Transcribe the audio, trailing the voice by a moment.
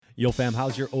Yo fam,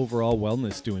 how's your overall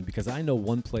wellness doing? Because I know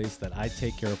one place that I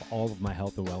take care of all of my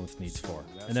health and wellness needs for,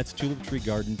 and that's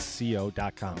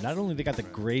TulipTreeGardensCO.com. Not only they got the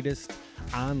greatest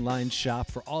online shop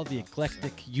for all the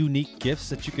eclectic, unique gifts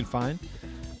that you can find,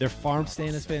 their farm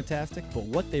stand is fantastic, but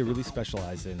what they really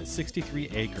specialize in is 63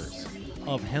 acres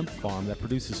of hemp farm that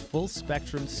produces full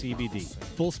spectrum CBD.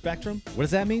 Full spectrum? What does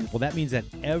that mean? Well, that means that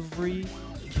every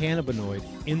cannabinoid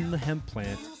in the hemp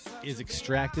plant is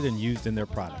extracted and used in their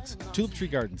products.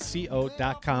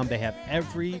 TulipTreeGardensCO.com. They have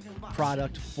every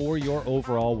product for your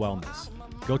overall wellness.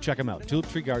 Go check them out.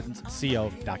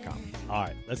 TulipTreeGardensCO.com. All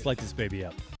right, let's light this baby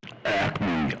up.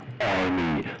 Acme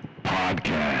Army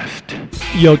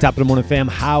Podcast. Yo, top of the morning, fam.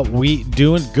 How we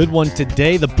doing? Good one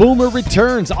today. The Boomer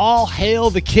returns. All hail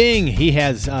the king. He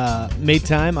has made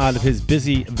time out of his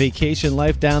busy vacation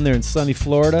life down there in sunny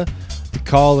Florida to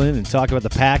call in and talk about the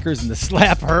Packers and the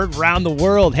slap heard around the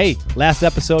world. Hey, last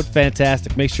episode,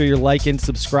 fantastic. Make sure you're liking,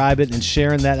 subscribing, and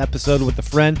sharing that episode with a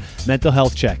friend. Mental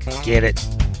health check. Get it.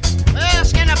 Well,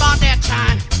 it's getting about that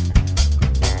time.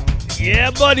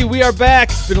 Yeah, buddy, we are back.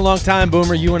 It's been a long time,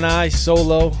 Boomer. You and I,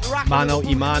 solo, mano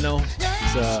y mano.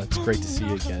 It's great to see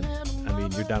you again. I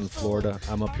mean, you're down in Florida.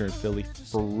 I'm up here in Philly,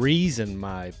 freezing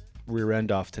my rear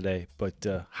end off today. But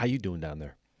how you doing down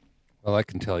there? Well, I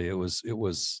can tell you, it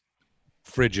was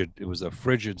frigid. It was a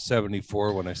frigid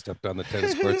 74 when I stepped on the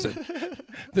tennis courts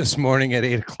this morning at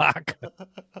 8:00.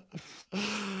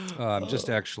 I'm just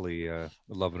actually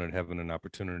loving it, having an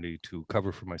opportunity to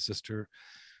cover for my sister,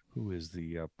 who is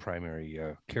the primary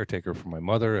caretaker for my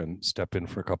mother, and step in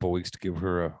for a couple of weeks to give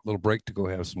her a little break to go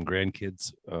have some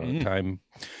grandkids time.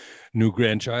 New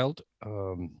grandchild,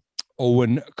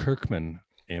 Owen Kirkman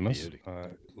Amos,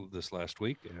 this last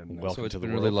week. And so it's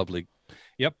been really lovely.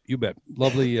 Yep, you bet.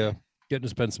 Lovely getting to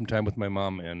spend some time with my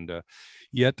mom, and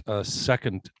yet a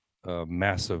second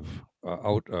massive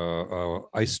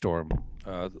ice storm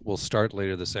will start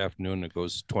later this afternoon. It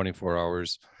goes 24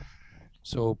 hours.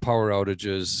 So power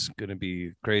outages going to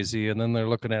be crazy, and then they're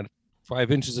looking at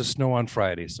 5 inches of snow on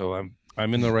Friday. So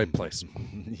I'm in the right place.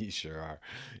 You sure are.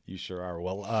 You sure are.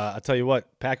 Well, I'll tell you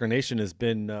what, Packer Nation has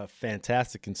been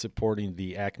fantastic in supporting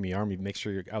the Acme Army. Make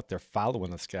sure you're out there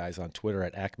following us, guys, on Twitter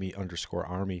at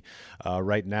Acme_Army.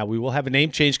 Right now, we will have a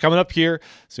name change coming up here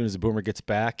as soon as the Boomer gets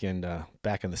back and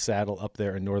back in the saddle up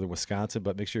there in northern Wisconsin.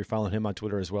 But make sure you're following him on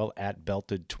Twitter as well, at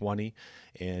Belted20.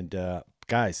 And,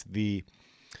 guys, the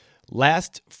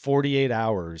last 48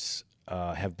 hours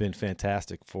have been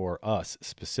fantastic for us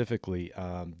specifically.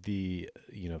 The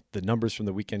numbers from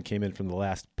the weekend came in from the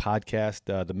last podcast,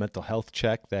 the mental health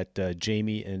check that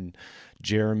Jamie and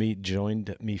Jeremy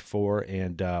joined me for,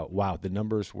 and wow, the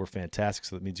numbers were fantastic.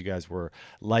 So that means you guys were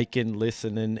liking,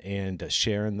 listening, and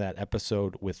sharing that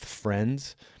episode with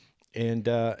friends. And,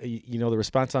 the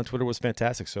response on Twitter was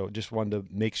fantastic. So just wanted to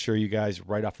make sure you guys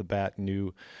right off the bat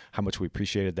knew how much we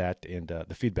appreciated that. And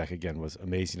the feedback, again, was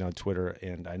amazing on Twitter.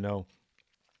 And I know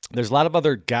there's a lot of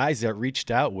other guys that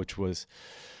reached out, which was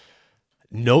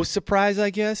no surprise, I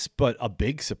guess, but a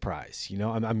big surprise.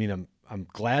 I'm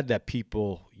glad that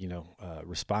people,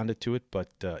 responded to it,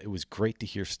 but it was great to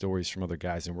hear stories from other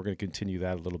guys, and we're going to continue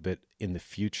that a little bit in the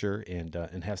future and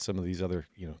have some of these other,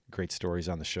 great stories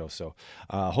on the show. So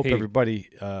hope everybody,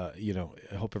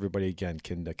 hope everybody again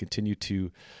can continue to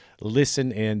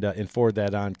listen and forward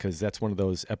that on, because that's one of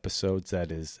those episodes that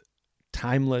is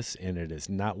timeless, and it is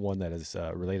not one that is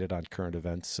related on current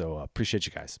events. So appreciate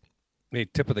you guys. Hey,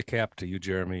 tip of the cap to you,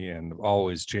 Jeremy, and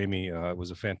always Jamie. It was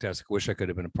a fantastic. Wish I could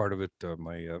have been a part of it.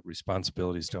 My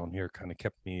responsibilities down here kind of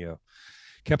kept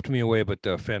me away, but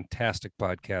fantastic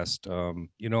podcast.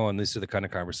 And these are the kind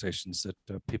of conversations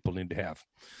that people need to have.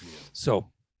 Yeah.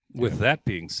 So, with that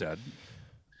being said,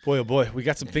 boy, oh boy, we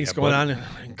got some things going on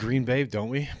in Green Bay, don't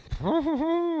we?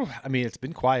 I mean, it's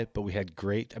been quiet, but we had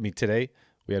great. I mean, today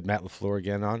we had Matt LaFleur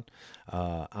again on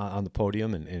the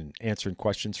podium and answering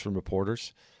questions from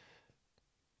reporters.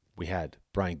 We had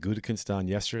Brian Gutekunst on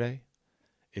yesterday.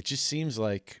 It just seems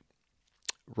like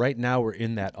right now we're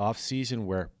in that off season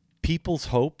where people's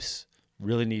hopes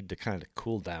really need to kind of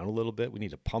cool down a little bit. We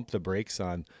need to pump the brakes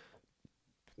on.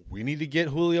 We need to get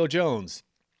Julio Jones.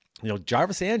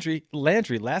 Jarvis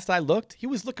Landry. Last I looked, he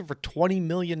was looking for $20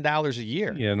 million a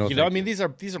year. Yeah, no. These are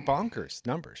bonkers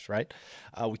numbers, right?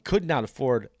 We could not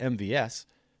afford MVS.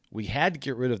 We had to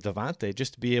get rid of Devontae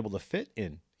just to be able to fit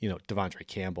in. Devondre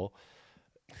Campbell.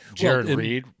 Jared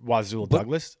Reed, Wazul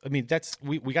Douglas. I mean,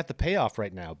 we got the payoff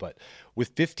right now, but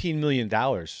with $15 million,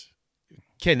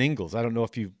 Ken Ingalls, I don't know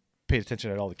if you paid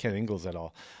attention at all to Ken Ingalls at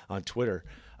all on Twitter.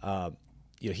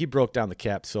 He broke down the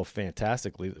cap so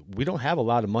fantastically. We don't have a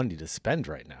lot of money to spend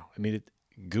right now. I mean,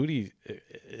 Goody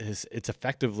it's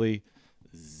effectively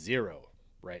zero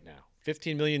right now.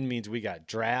 15 million means we got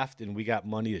draft and we got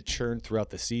money to churn throughout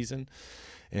the season.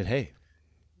 And hey,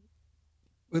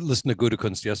 We listened to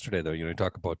Gutekunst yesterday, though. You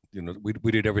talk about,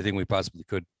 we did everything we possibly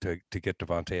could to get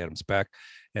Davante Adams back.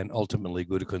 And ultimately,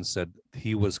 Gutekunst said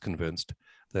he was convinced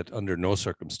that under no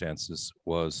circumstances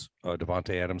was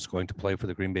Davante Adams going to play for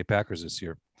the Green Bay Packers this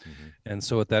year. Mm-hmm. And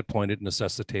so at that point, it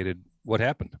necessitated what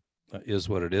happened. Is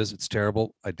what it is. It's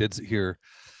terrible. I did hear,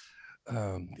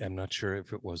 I'm not sure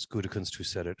if it was Gutekunst who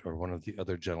said it or one of the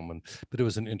other gentlemen, but it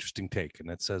was an interesting take. And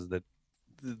it says that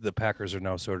the Packers are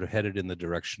now sort of headed in the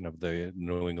direction of the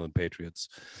New England Patriots.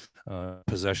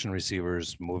 Possession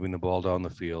receivers, moving the ball down the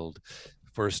field,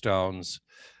 first downs,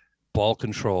 ball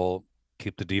control,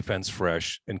 keep the defense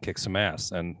fresh, and kick some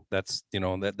ass. And that's,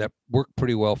 that worked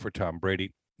pretty well for Tom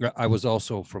Brady. I was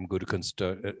also from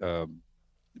Gutekunst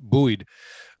buoyed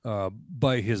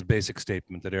by his basic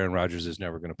statement that Aaron Rodgers is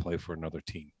never going to play for another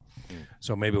team.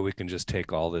 So maybe we can just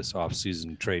take all this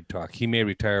off-season trade talk. He may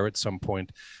retire at some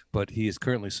point, but he is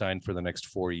currently signed for the next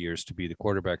 4 years to be the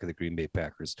quarterback of the Green Bay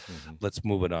Packers. Mm-hmm. Let's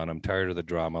move it on. I'm tired of the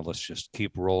drama. Let's just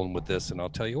keep rolling with this. And I'll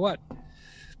tell you what,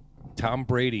 Tom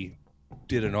Brady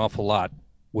did an awful lot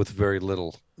with very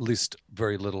little, at least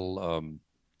very little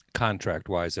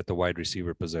contract-wise at the wide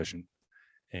receiver position.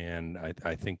 And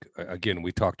I think, again,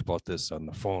 we talked about this on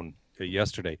the phone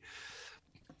yesterday.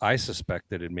 I suspect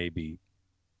that it may be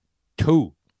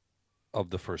 2 of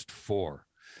the first 4.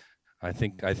 I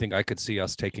think I could see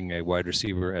us taking a wide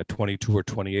receiver at 22 or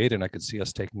 28, and I could see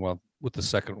us taking one with the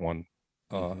second one,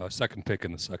 a second pick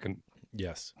in the second.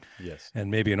 Yes. And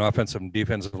maybe an offensive and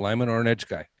defensive lineman or an edge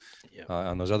guy. Yeah.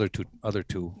 On those other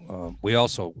two. We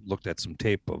also looked at some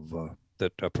tape of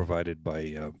that provided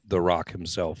by The Rock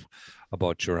himself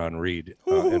about Jerron Reed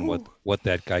and what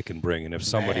that guy can bring. And if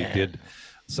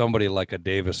somebody like a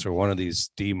Davis or one of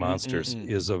these D monsters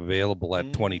is available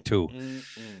at 22.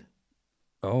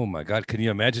 Oh my God. Can you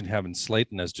imagine having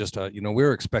Slayton as just we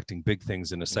were expecting big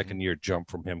things in a second year jump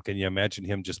from him. Can you imagine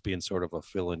him just being sort of a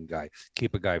fill-in guy,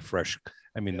 keep a guy fresh?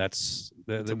 I mean, that's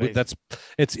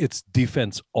it's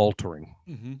defense altering.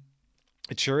 Mm-hmm.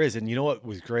 It sure is. And you know what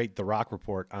was great? The Rock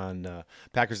Report on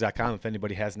Packers.com. If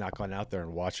anybody has not gone out there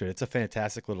and watched it, it's a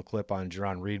fantastic little clip on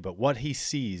Jerron Reed. But what he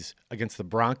sees against the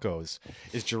Broncos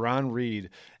is Jerron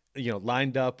Reed,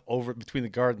 lined up over between the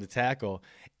guard and the tackle.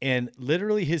 And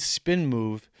literally his spin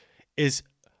move is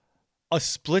a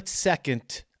split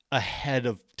second ahead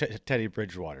of Teddy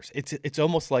Bridgewater's. It's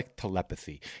almost like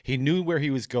telepathy. He knew where he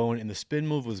was going, and the spin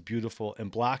move was beautiful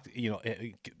and blocked,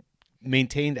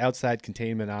 maintained outside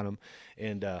containment on him.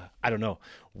 And I don't know.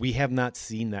 We have not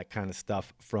seen that kind of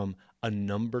stuff from a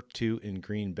number 2 in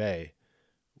Green Bay,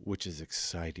 which is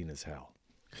exciting as hell.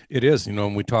 It is,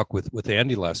 and we talked with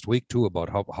Andy last week too about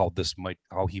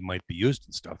how he might be used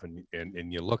and stuff.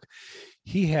 And you look,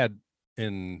 he had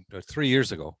 3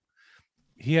 years ago,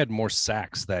 he had more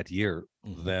sacks that year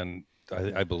than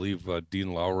I believe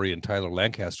Dean Lowry and Tyler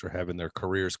Lancaster have in their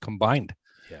careers combined.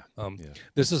 Yeah.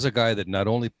 This is a guy that not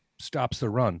only stops the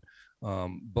run,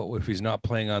 but if he's not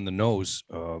playing on the nose,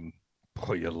 I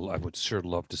would sure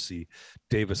love to see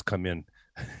Davis come in,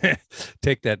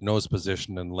 take that nose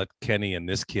position, and let Kenny and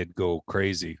this kid go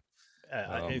crazy.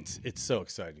 It's so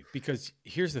exciting because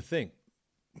here's the thing.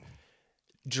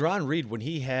 Jerron Reed, when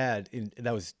he had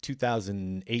that was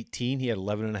 2018, he had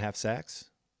 11.5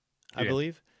 sacks, I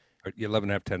believe.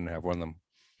 11.5, 10.5, one of them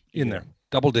in there,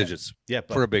 double digits. Yeah,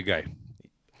 for a big guy.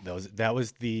 That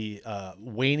was the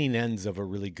waning ends of a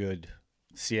really good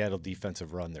Seattle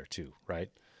defensive run there too, right?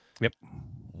 Yep.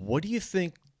 What do you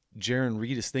think Jerron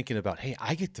Reed is thinking about? Hey,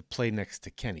 I get to play next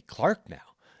to Kenny Clark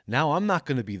now. Now I'm not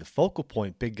going to be the focal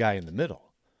point, big guy in the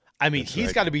middle. I mean,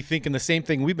 he's got to be thinking the same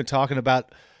thing we've been talking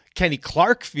about Kenny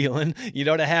Clark feeling,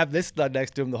 to have this stud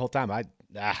next to him the whole time.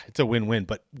 It's a win-win.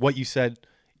 But what you said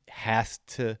has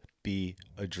to be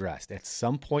addressed. At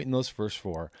some point in those first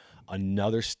 4,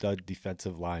 another stud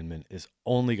defensive lineman is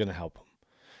only going to help him.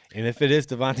 And if it is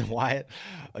Devontae Wyatt,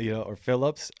 or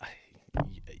Phillips,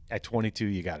 at 22,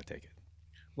 you got to take it.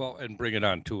 Well, and bring it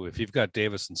on too. If you've got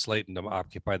Davis and Slayton to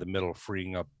occupy the middle,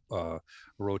 freeing up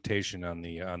rotation on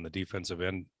the defensive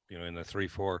end, in the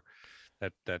 3-4,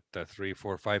 that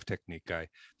 3-4-5 technique guy,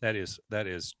 that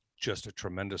is just a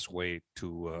tremendous way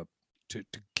to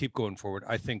keep going forward.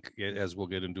 I think, as we'll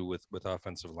get into with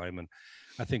offensive linemen,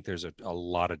 I think there's a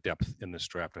lot of depth in this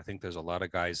draft. I think there's a lot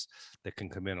of guys that can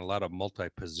come in, a lot of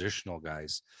multi-positional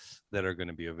guys that are going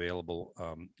to be available.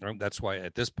 That's why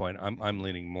at this point I'm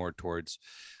leaning more towards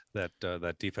that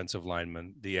defensive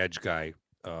lineman, the edge guy,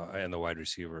 and the wide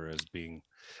receiver as being.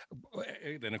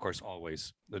 Then of course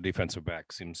always the defensive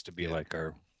back seems to be like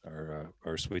our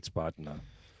our sweet spot and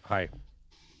high.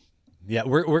 Yeah,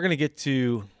 we're gonna get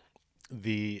to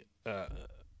the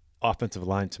offensive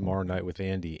line tomorrow night with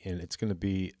Andy, and it's gonna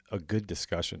be a good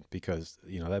discussion because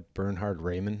that Bernhard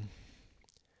Raymond,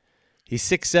 he's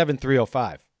 6'7",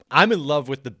 305. I'm in love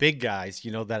with the big guys,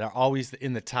 that are always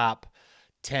in the top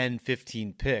 10,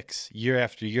 15 picks year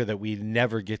after year that we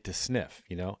never get to sniff,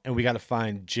 and we got to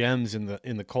find gems in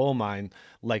the coal mine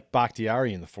like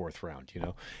Bakhtiari in the 4th round,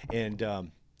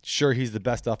 and sure, he's the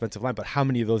best offensive line, but how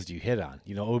many of those do you hit on?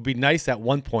 It would be nice at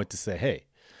one point to say, hey,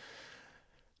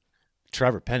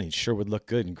 Trevor Penning sure would look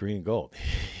good in green and gold.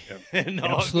 Yep.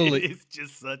 Absolutely. He's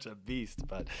just such a beast.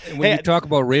 But and when you talk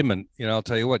about Raymond, I'll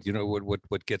tell you what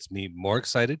gets me more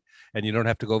excited, and you don't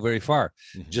have to go very far,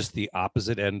 just the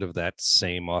opposite end of that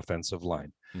same offensive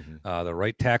line. The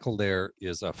right tackle there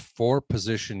is a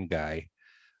 4-position guy.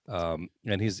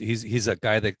 And he's a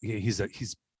guy that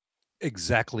he's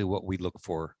exactly what we look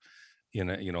for in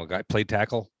a guy. Play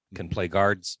tackle, can play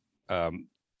guards, and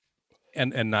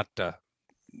not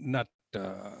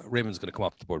Raymond's going to come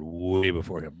off the board way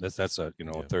before him. That's a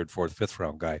 3rd, 4th, 5th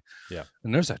round guy. Yeah,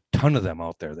 and there's a ton of them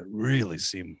out there that really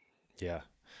seem attractive.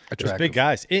 There's big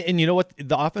guys, and you know what?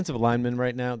 The offensive linemen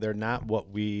right now, they're not what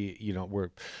we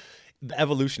the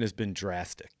evolution has been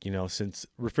drastic. Since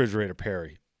Refrigerator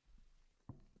Perry.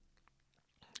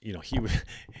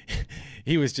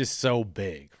 He was just so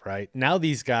big, right? Now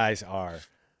these guys are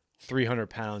 300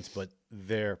 pounds, but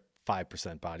they're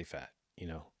 5% body fat.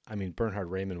 I mean, Bernhard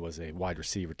Raymond was a wide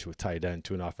receiver to a tight end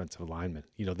to an offensive lineman.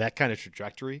 That kind of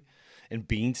trajectory, and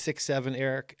being 6'7",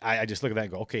 Eric, I just look at that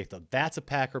and go, okay, that's a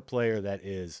Packer player that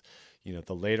is,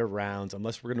 the later rounds,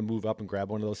 unless we're going to move up and grab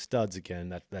one of those studs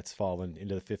again, that's fallen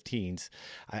into the 15s.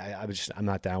 I'm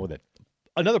not down with it.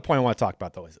 Another point I want to talk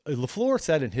about, though, is LaFleur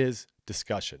said in his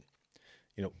discussion,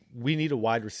 we need a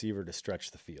wide receiver to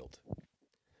stretch the field.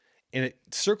 And it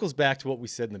circles back to what we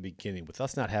said in the beginning with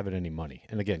us not having any money.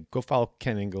 And again, go follow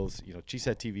Ken Ingalls.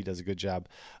 GSAT TV does a good job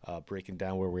breaking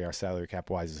down where we are salary cap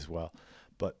wise as well.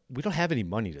 But we don't have any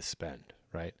money to spend,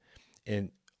 right?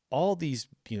 And all these,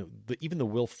 even the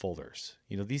Will Fullers,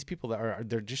 these people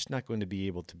they're just not going to be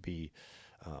able to be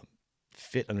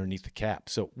fit underneath the cap.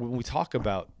 So when we talk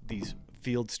about these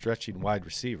field stretching wide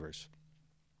receivers,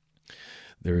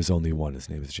 there is only one. His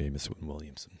name is Jameson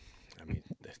Williamson. I mean,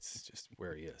 that's just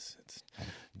where he is.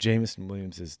 Jameson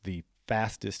Williams is the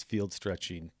fastest field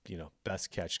stretching,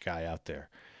 best catch guy out there.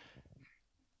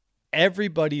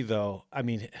 Everybody, though, I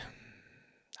mean,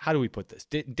 how do we put this?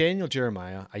 Daniel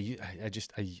Jeremiah, I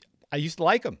used to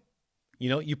like him.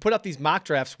 You put up these mock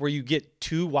drafts where you get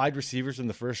 2 wide receivers in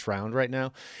the 1st round right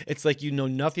now. It's like you know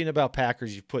nothing about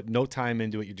Packers. You've put no time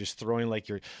into it. You're just throwing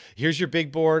here's your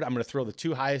big board. I'm going to throw the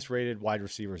 2 highest rated wide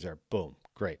receivers there. Boom.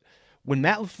 Great. When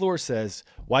Matt LaFleur says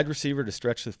wide receiver to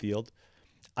stretch the field,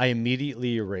 I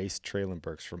immediately erased Treylon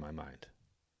Burks from my mind.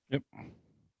 Yep.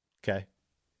 Okay.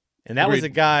 And that was a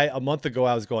guy a month ago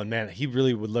I was going, man, he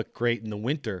really would look great in the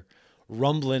winter,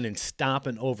 rumbling and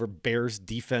stomping over Bears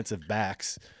defensive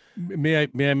backs. May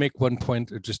I make one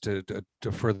point just to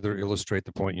further illustrate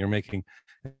the point you're making?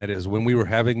 That is, when we were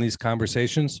having these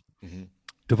conversations,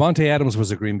 Devontae Adams was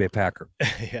a Green Bay Packer.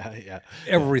 Yeah.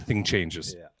 Everything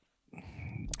changes.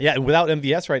 Yeah, and without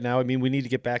MVS right now, I mean, we need to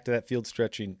get back to that field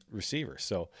stretching receiver.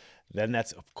 So then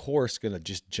that's, of course, going to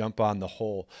just jump on the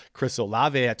whole Chris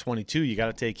Olave at 22. You got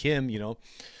to take him,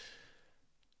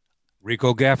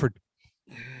 Rico Gafford.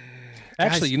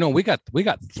 Actually, we got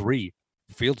 3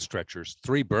 field stretchers,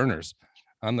 3 burners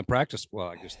on the practice. Well,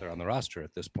 I guess they're on the roster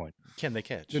at this point. Can they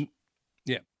catch?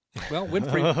 Yeah. Well,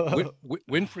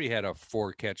 Winfrey had a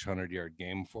 4-catch 100-yard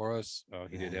game for us.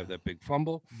 He did have that big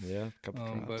fumble. Yeah, a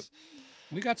couple but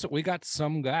we got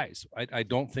some guys. I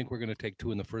don't think we're going to take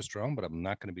 2 in the 1st round, but I'm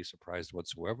not going to be surprised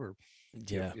whatsoever.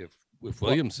 Yeah. If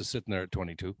Williams is sitting there at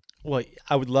 22. Well,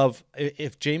 I would love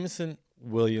if Jameson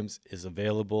Williams is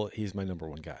available. He's my number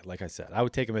 1 guy. Like I said, I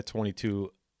would take him at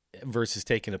 22 versus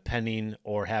taking a Penning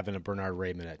or having a Bernhard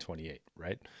Raymond at 28.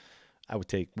 Right? I would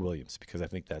take Williams because I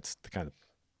think that's the kind of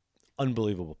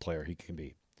unbelievable player he can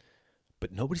be.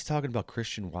 But nobody's talking about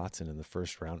Christian Watson in the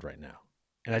 1st round right now.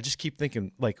 And I just keep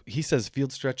thinking, like he says,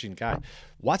 field stretching guy.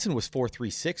 Watson was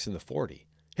 4.36 in the 40.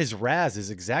 His RAS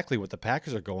is exactly what the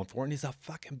Packers are going for, and he's a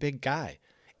fucking big guy.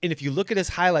 And if you look at his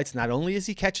highlights, not only is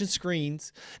he catching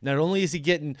screens, not only is he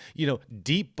getting,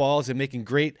 deep balls and making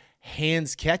great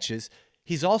hands catches,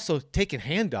 he's also taking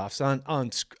handoffs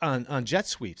on jet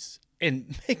sweeps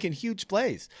and making huge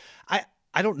plays.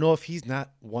 I don't know if he's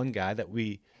not one guy that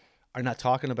we are not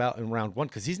talking about in round 1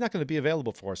 because he's not going to be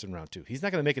available for us in round 2. He's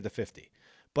not going to make it to 50.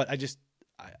 But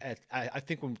I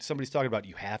think when somebody's talking about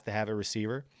you have to have a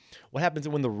receiver, what happens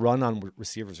when the run on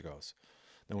receivers goes?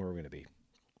 Then where we're going to be?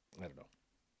 I don't know.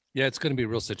 Yeah, it's going to be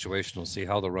real situational. See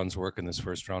how the runs work in this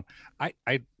first round.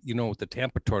 The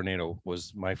Tampa Tornado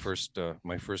was my first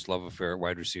love affair at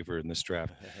wide receiver in this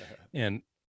draft, and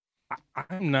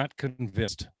I'm not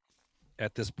convinced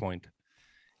at this point,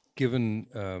 given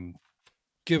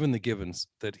the givens,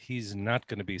 that he's not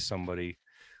going to be somebody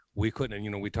we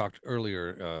couldn't. We talked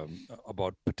earlier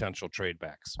about potential trade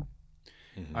backs.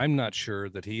 Mhm. I'm not sure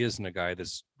that he isn't a guy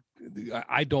that's.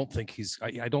 I don't think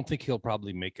he'll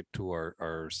probably make it to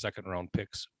our second round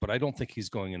picks, but I don't think he's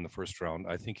going in the first round.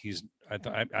 I think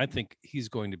I think he's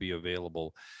going to be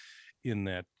available in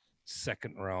that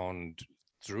second round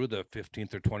through the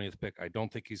 15th or 20th pick. I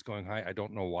don't think he's going high. I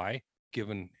don't know why,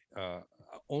 given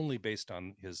only based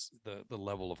on the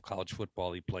level of college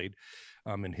football he played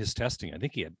in his testing. I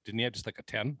think didn't he have just like a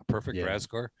 10, a perfect RAS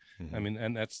score? Mhm. I mean,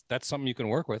 and that's something you can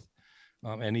work with.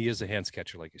 And he is a hands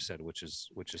catcher, like you said, which is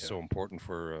so important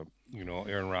for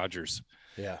Aaron Rodgers.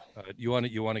 Yeah. You want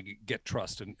to get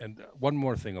trust. And one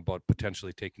more thing about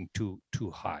potentially taking two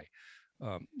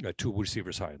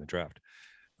receivers high in the draft,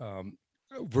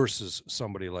 versus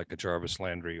somebody like a Jarvis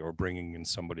Landry, or bringing in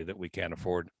somebody that we can't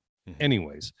afford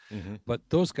anyways. Mm-hmm. But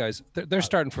those guys, they're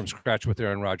starting from scratch with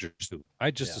Aaron Rodgers too. I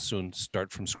just as soon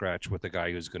start from scratch with a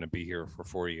guy who's going to be here for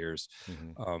 4 years.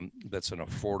 That's an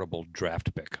affordable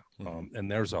draft pick.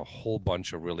 And there's a whole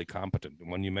bunch of really competent.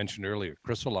 And when you mentioned earlier,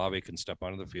 Chris Olave can step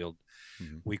onto the field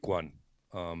week one.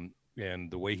 And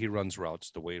the way he runs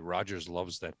routes, the way Rodgers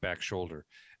loves that back shoulder,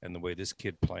 and the way this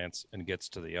kid plants and gets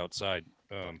to the outside.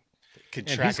 Can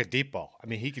track a deep ball. I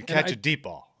mean, he can catch a deep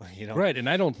ball. Right, and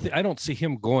I don't see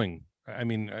him going. I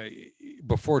mean,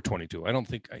 before 22, I don't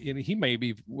think he may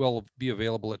be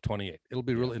available at 28. It'll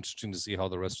be real interesting to see how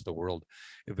the rest of the world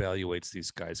evaluates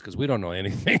these guys, because we don't know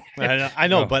anything. I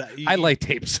know, but I like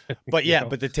tapes. But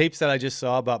but the tapes that I just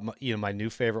saw about my new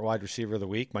favorite wide receiver of the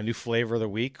week, my new flavor of the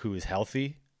week, who is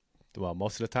healthy, well,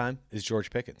 most of the time, is George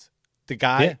Pickens. The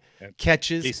guy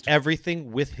catches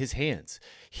everything with his hands.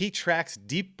 He tracks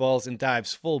deep balls and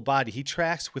dives full body. He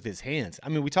tracks with his hands. I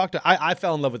mean, I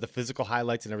fell in love with the physical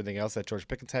highlights and everything else that George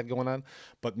Pickens had going on.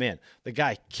 But, man, the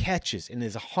guy catches and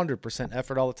is 100%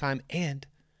 effort all the time. And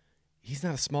he's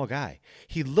not a small guy.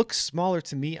 He looks smaller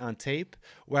to me on tape,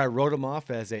 where I wrote him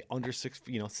off as a under 6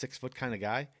 foot kind of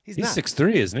guy. He's not.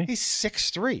 6'3", isn't he? He's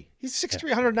 6'3". He's 6'3",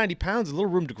 190 pounds, a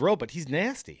little room to grow, but he's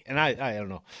nasty. And I don't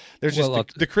know. There's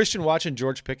just the Christian watching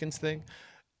George Pickens thing.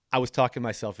 I was talking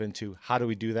myself into, how do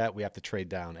we do that? We have to trade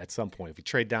down at some point. If you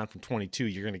trade down from 22,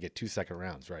 you're going to get 2 second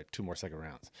rounds, right? 2 more second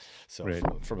rounds. So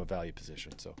from a value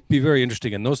position. So be very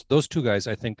interesting. And those two guys,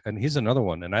 I think, and he's another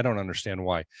one, and I don't understand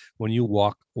why. When you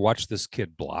watch this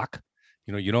kid block,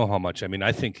 you know how much. I mean,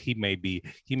 I think he may be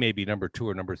number 2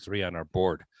 or number 3 on our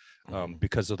board.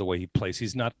 Because of the way he plays.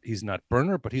 He's not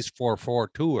burner, but he's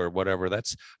 4.42 or whatever.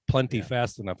 That's plenty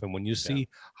fast enough. And when you see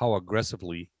how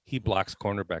aggressively he blocks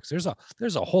cornerbacks,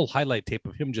 there's a whole highlight tape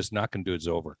of him just knocking dudes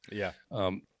over. Yeah.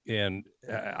 And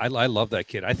I love that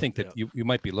kid. I think that you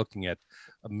might be looking at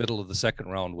a middle of the second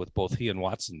round with both he and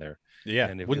Watson there. Yeah.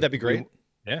 And wouldn't that be great?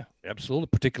 Yeah, absolutely.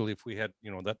 Particularly if we had,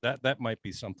 that might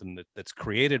be something that's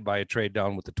created by a trade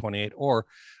down with the 28 or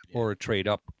a trade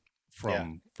up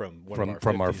from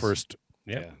our first.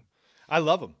 I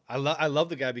love him. I love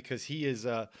the guy because he is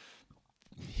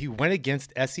he went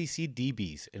against SEC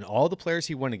DBs and all the players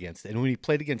he went against. And when he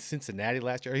played against Cincinnati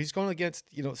last year, he's going against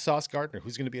Sauce Gardner,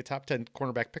 who's going to be a top 10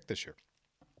 cornerback pick this year.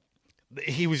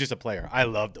 He was just a player. I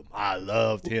loved him. I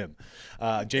loved him.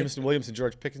 Jameson Williams and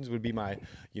George Pickens would be my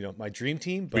dream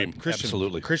team. But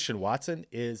Christian Watson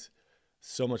is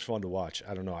so much fun to watch.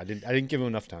 I don't know. I didn't give him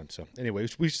enough time. So anyway,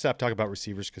 we should stop talking about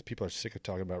receivers because people are sick of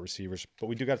talking about receivers. But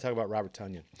we do got to talk about Robert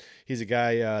Tonyan. He's a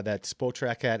guy that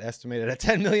Spotrac had estimated at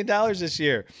 $10 million this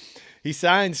year. He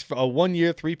signs for a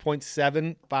 1-year,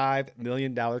 $3.75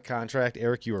 million contract.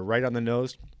 Eric, you were right on the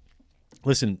nose.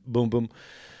 Listen, Boom Boom,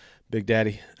 Big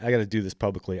Daddy, I got to do this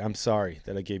publicly. I'm sorry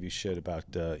that I gave you shit about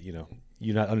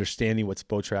you not understanding what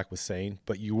Spotrac was saying,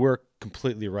 but you were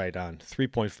completely right on.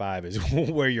 3.5 is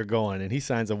where you're going, and he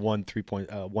signs a 1 year,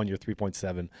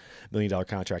 $3.7 million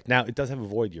contract. Now it does have a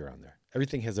void year on there.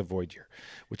 Everything has a void year,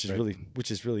 which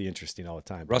is really interesting all the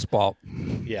time. Russ Ball.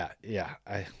 Yeah.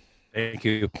 Thank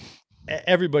you.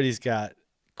 Everybody's got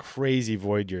crazy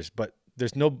void years, but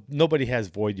there's nobody has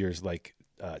void years like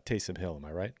Taysom Hill. Am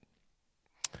I right?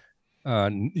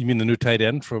 You mean the new tight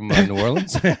end from New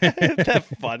Orleans? Isn't that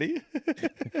funny?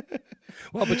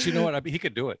 Well, but you know what? I mean, he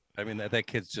could do it. I mean, that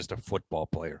kid's just a football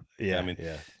player. Yeah, I mean,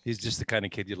 yeah. he's just the kind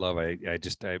of kid you love. It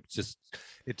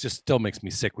just still makes me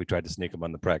sick. We tried to sneak him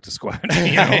on the practice squad.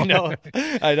 I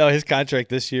know. His contract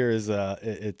this year is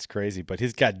it's crazy, but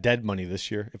he's got dead money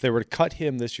this year. If they were to cut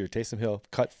him this year, Taysom Hill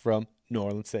cut from New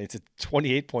Orleans Saints, it's a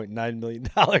 $28.9 million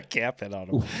cap hit on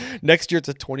him. Ooh. Next year it's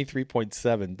a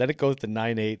 23.7. Then it goes to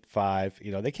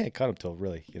 9.85. They can't cut him till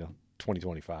really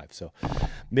 2025. So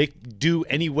do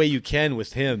any way you can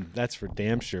with him. That's for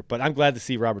damn sure. But I'm glad to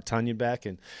see Robert Tonyan back,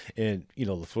 and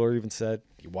LaFleur even said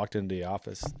he walked into the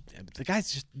office. The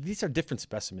guys these are different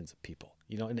specimens of people.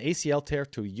 An ACL tear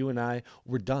to you and I,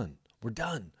 we're done. We're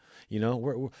done.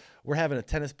 We're having a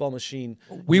tennis ball machine.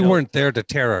 We weren't there to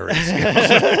tear our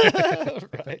ACLs.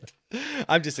 Right.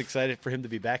 I'm just excited for him to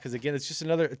be back because, again, it's just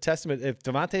another testament. If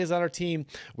Davante is on our team,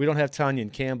 we don't have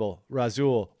Tonyan, Campbell,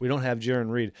 Rasul. We don't have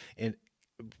Jaron Reed. And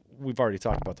we've already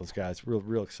talked about those guys.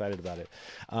 Real excited about it.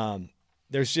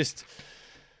 There's just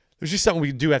something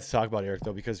we do have to talk about, Eric,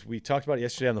 though, because we talked about it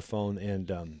yesterday on the phone,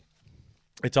 and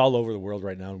it's all over the world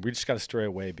right now. And we just got to stray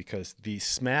away because the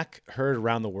smack heard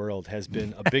around the world has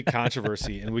been a big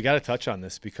controversy. And we got to touch on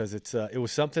this because it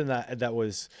was something that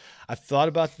was – I've thought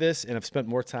about this, and I've spent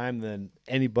more time than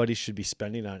anybody should be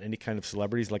spending on any kind of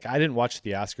celebrities. Like, I didn't watch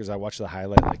the Oscars. I watched the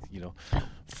highlight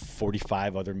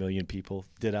 45 other million people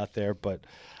did out there. But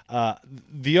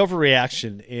the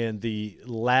overreaction and the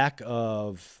lack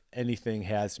of anything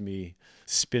has me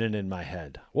spinning in my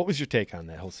head. What was your take on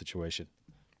that whole situation?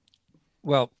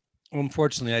 Well,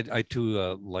 unfortunately, I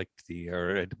too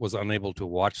was unable to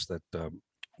watch that.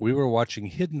 We were watching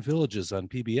Hidden Villages on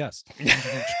PBS,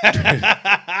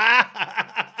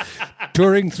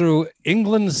 touring through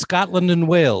England, Scotland, and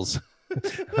Wales,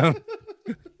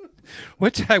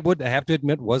 which I would have to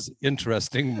admit was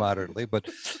interesting moderately. But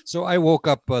so I woke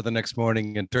up the next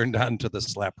morning and turned on to the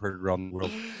slap heard around the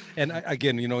world. And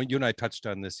again, you and I touched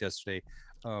on this yesterday.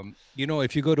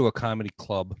 If you go to a comedy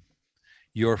club,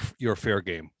 you're fair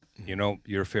game.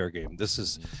 You're fair game. This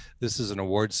is an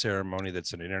award ceremony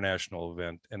that's an international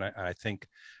event, and I think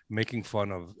making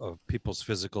fun of people's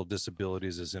physical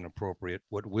disabilities is inappropriate.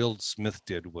 What Will Smith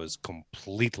did was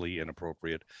completely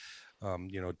inappropriate.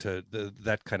 To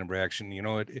that kind of reaction.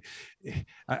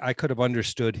 I could have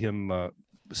understood him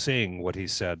saying what he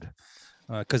said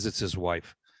because it's his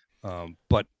wife.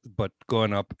 But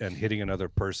going up and hitting another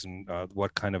person,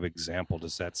 what kind of example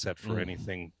does that set for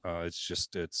anything?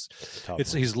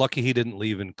 He's lucky he didn't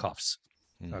leave in cuffs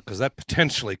because that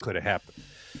potentially could have happened.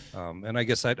 And I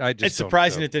guess I just it's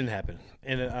surprising it didn't happen.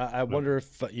 And I wonder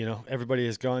if everybody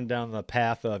has gone down the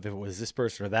path of if it was this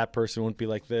person or that person, it wouldn't be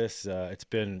like this. It's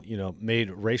been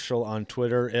made racial on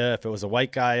Twitter. If it was a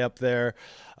white guy up there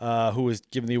who was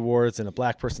giving the awards and a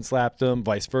black person slapped him,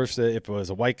 vice versa. If it was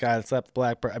a white guy that slapped the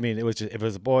black person, it was just, if it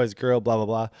was a boy, it's a girl, blah blah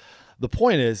blah. The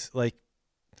point is, like,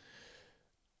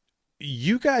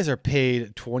 you guys are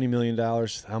paid $20 million.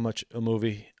 How much a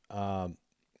movie?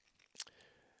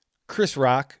 Chris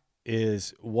Rock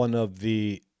is one of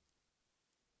the,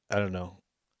 I don't know.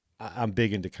 I'm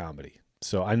big into comedy,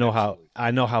 so I know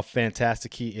how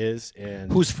fantastic he is.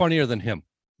 And who's funnier than him?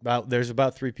 There's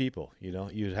about three people.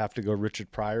 You'd have to go.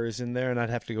 Richard Pryor is in there, and I'd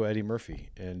have to go Eddie Murphy.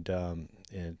 And I'm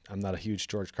not a huge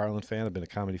George Carlin fan. I've been a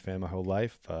comedy fan my whole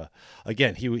life.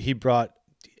 Again, he brought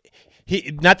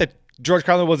not that George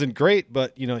Carlin wasn't great,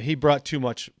 but he brought too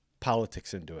much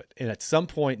politics into it. And at some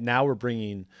point now we're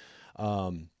bringing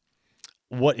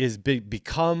what is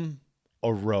become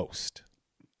a roast.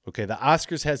 Okay, the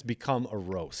Oscars has become a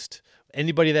roast.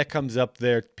 Anybody that comes up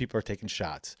there, people are taking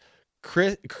shots.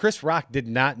 Chris Rock did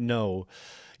not know,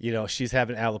 she's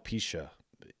having alopecia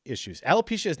issues.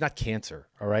 Alopecia is not cancer,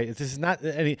 all right? This is not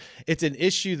any. It's an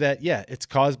issue that, it's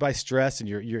caused by stress and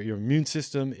your immune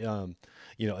system,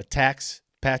 attacks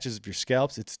patches of your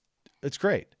scalps. It's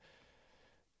great.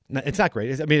 It's not great.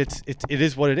 It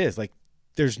is what it is. Like,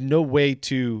 there's no way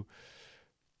to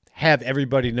have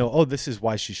everybody know, oh, this is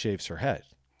why she shaves her head.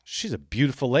 She's a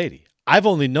beautiful lady. I've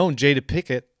only known Jada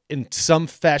Pinkett in some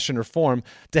fashion or form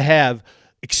to have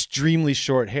extremely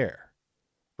short hair,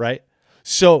 right?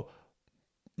 So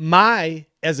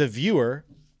as a viewer,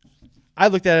 I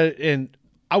looked at it and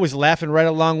I was laughing right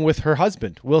along with her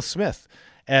husband, Will Smith,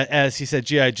 as he said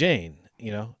G.I. Jane,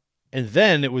 And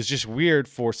then it was just weird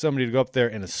for somebody to go up there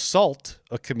and assault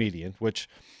a comedian, which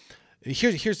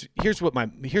here's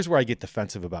where I get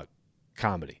defensive about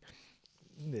comedy.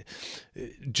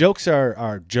 Jokes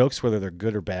are jokes, whether they're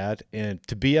good or bad, and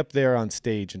to be up there on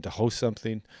stage and to host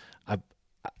something,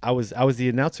 I was the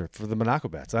announcer for the Monaco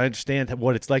Bats. I understand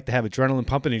what it's like to have adrenaline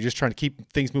pumping and you're just trying to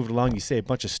keep things moving along. You say a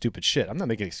bunch of stupid shit. I'm not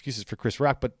making excuses for Chris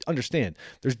Rock, but understand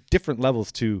there's different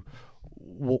levels to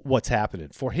what's happening.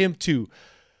 For him to,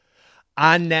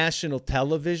 on national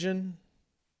television,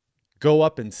 go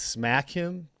up and smack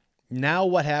him. Now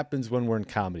what happens when we're in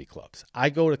comedy clubs? I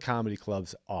go to comedy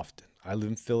clubs often. I live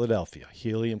in Philadelphia.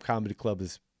 Helium Comedy Club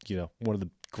is, one of the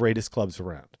greatest clubs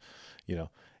around. You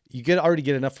already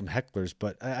get enough from hecklers,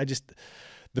 but I just,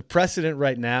 the precedent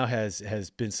right now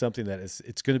has been something that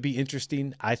it's going to be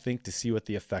interesting, I think, to see what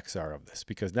the effects are of this,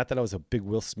 because not that I was a big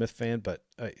Will Smith fan, but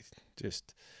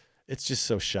it's just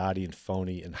so shoddy and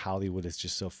phony, and Hollywood is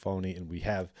just so phony, and we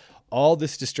have all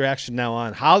this distraction now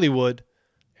on Hollywood,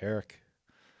 Eric,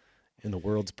 and the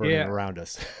world's burning around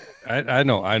us. I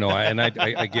know, and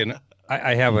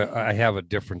I have a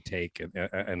different take,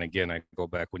 and again, I go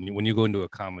back when you go into a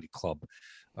comedy club,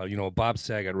 Bob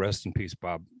Saget, rest in peace,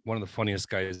 Bob, one of the funniest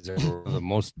guys ever, the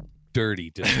most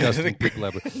dirty, disgusting people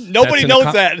ever. Nobody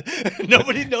knows that.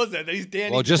 Nobody knows that. He's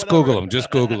Danny. Well, just Google him. Just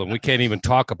Google him. We can't even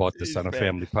talk about this on a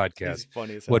family podcast. He's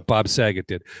funny as hell. What Bob Saget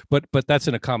did, but that's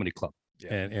in a comedy club,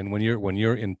 Yeah. and when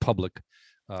you're in public,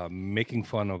 making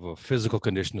fun of a physical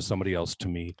condition of somebody else, to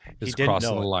me, is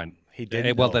crossing the line. He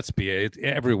didn't. Well,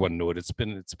 everyone knew it. It's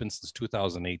been since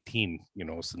 2018.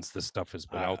 Since this stuff has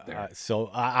been out there.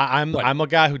 So I'm a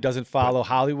guy who doesn't follow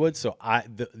Hollywood. So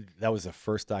that was the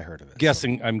first I heard of it.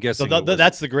 I'm guessing. So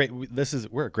that's the great.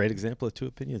 We're a great example of two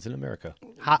opinions in America.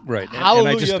 Right.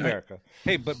 Hallelujah, America.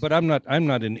 Hey, but I'm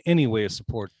not in any way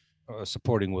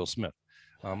supporting Will Smith.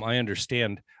 I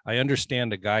understand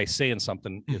a guy saying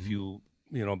something if you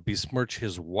besmirch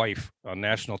his wife on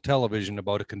national television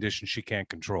about a condition she can't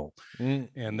control.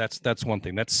 And that's one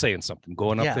thing. That's saying something.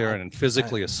 Going up there and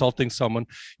physically assaulting someone,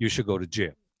 you should go to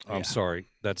jail. I'm sorry.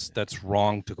 That's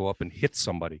wrong to go up and hit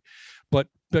somebody. But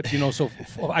so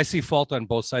I see fault on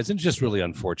both sides, and it's just really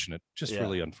unfortunate.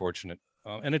 Really unfortunate.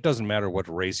 And it doesn't matter what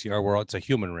race you are. It's a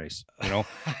human race.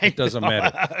 It doesn't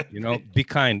matter. Be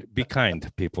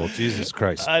kind, people. Jesus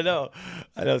Christ. I know.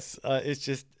 It's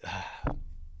just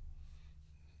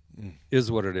is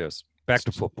what it is. Back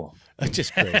to football. It's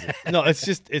just crazy. No, it's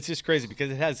just crazy because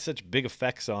it has such big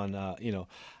effects on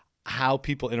how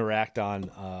people interact on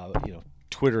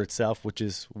Twitter itself, which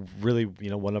is really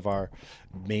one of our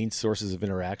main sources of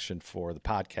interaction for the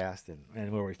podcast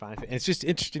and where we find it. And it's just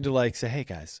interesting to say, hey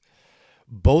guys,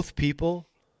 both people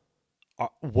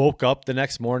woke up the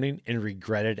next morning and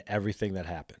regretted everything that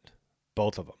happened.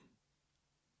 Both of them.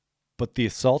 But the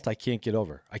assault, I can't get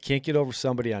over. I can't get over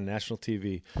somebody on national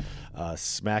TV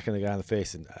smacking the guy in the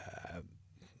face, and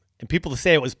people to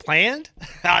say it was planned.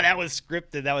 That was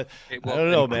scripted. I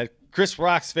don't know, man. Chris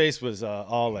Rock's face was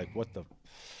all like, "What the?"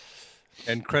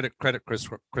 And credit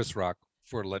Chris Rock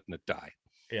for letting it die.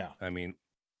 Yeah. I mean,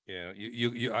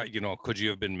 could you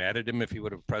have been mad at him if he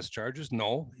would have pressed charges?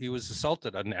 No, he was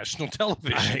assaulted on national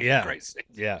television. Yeah. Crazy.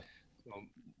 Yeah.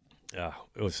 Yeah,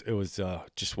 it was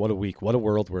just what a week, what a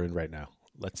world we're in right now.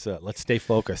 Let's stay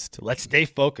focused.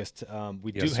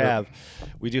 We do have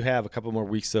a couple more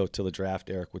weeks though till the draft,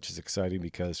 Eric, which is exciting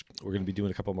because we're going to be doing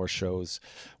a couple more shows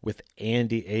with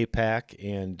Andy APAC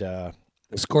and the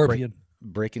Scorpion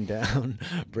breaking down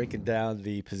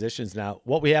the positions. Now,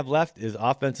 what we have left is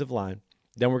offensive line.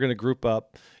 Then we're going to group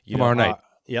up tomorrow night.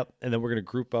 Yep, and then we're going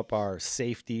to group up our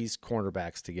safeties,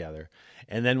 cornerbacks together,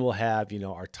 and then we'll have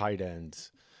our tight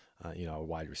ends. Our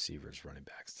wide receivers, running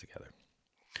backs together.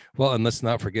 Well, and let's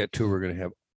not forget too, we're going to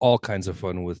have all kinds of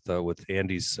fun with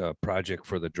Andy's project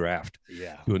for the draft.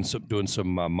 Yeah, doing some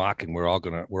mocking. We're all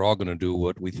gonna do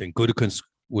what we think Gutekunst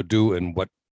would do and what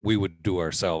we would do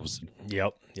ourselves.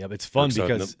 Yep. It's fun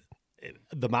because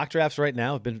the mock drafts right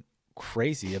now have been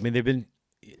crazy. I mean, they've been.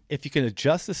 If you can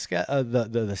adjust the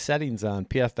settings on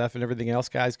PFF and everything else,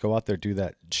 guys, go out there, do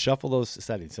that. Shuffle those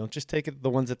settings. Don't just take the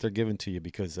ones that they're given to you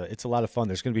because it's a lot of fun.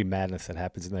 There's going to be madness that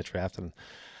happens in that draft, and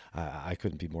I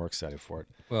couldn't be more excited for it.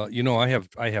 Well,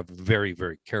 I have very,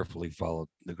 very carefully followed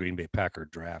the Green Bay Packer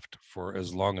draft for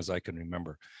as long as I can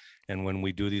remember. And when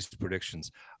we do these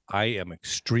predictions, I am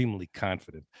extremely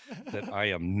confident that I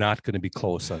am not going to be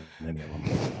close on any of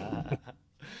them.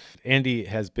 Andy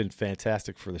has been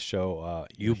fantastic for the show.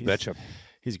 You betcha.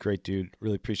 He's a great dude.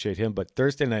 Really appreciate him. But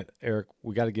Thursday night, Eric,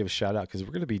 we got to give a shout out because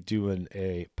we're going to be doing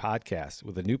a podcast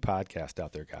with a new podcast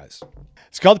out there, guys.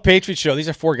 It's called The Patriot Show. These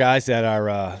are four guys that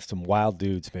are some wild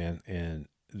dudes, man, and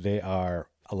they are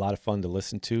a lot of fun to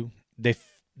listen to.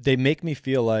 they make me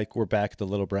feel like we're back at the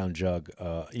Little Brown Jug,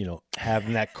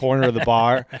 having that corner of the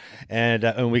bar,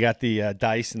 and we got the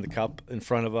dice in the cup in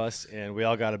front of us, and we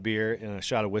all got a beer and a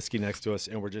shot of whiskey next to us,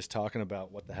 and we're just talking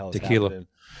about what the hell is Tequila. happening.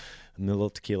 And a little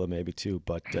tequila maybe too,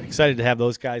 but excited to have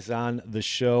those guys on the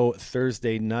show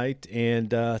Thursday night,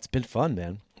 and it's been fun,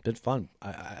 man. Been fun.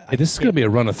 Hey, this is going to be a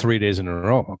run of 3 days in a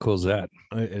row. How cool is that?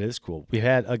 It is cool. We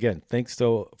had, again, thanks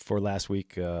though for last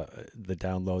week, the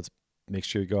downloads. Make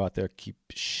sure you go out there, keep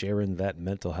sharing that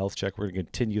mental health check. We're going to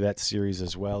continue that series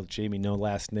as well. Jamie, no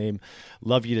last name,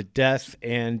 love you to death.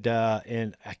 And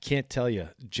I can't tell you,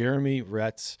 Jeremy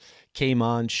Retz came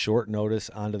on short notice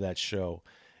onto that show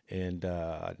and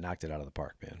knocked it out of the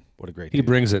park, man. What a great He dude.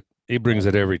 brings it. He brings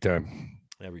it every time.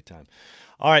 Every time.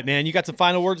 All right, man. You got some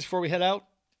final words before we head out?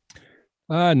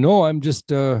 No, I'm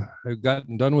just I've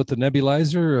gotten done with the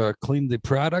nebulizer, cleaned the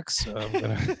products.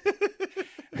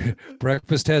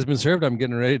 Breakfast has been served. I'm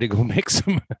getting ready to go make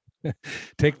some,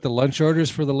 take the lunch orders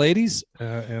for the ladies,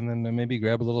 and then maybe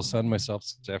grab a little sun myself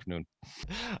this afternoon.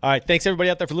 All right. Thanks, everybody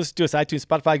out there, for listening to us. iTunes,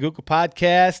 Spotify, Google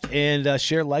Podcast, and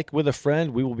share, like with a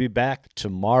friend. We will be back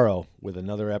tomorrow with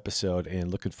another episode,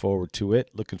 and looking forward to it.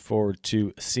 Looking forward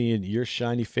to seeing your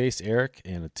shiny face, Eric.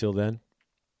 And until then,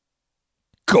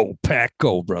 Go Pack,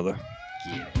 go, brother.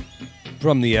 yeah.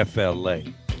 From the FLA,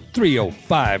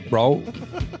 305, bro.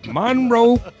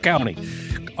 Monroe County.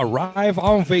 Arrive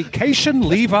on vacation,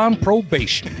 leave on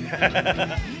probation.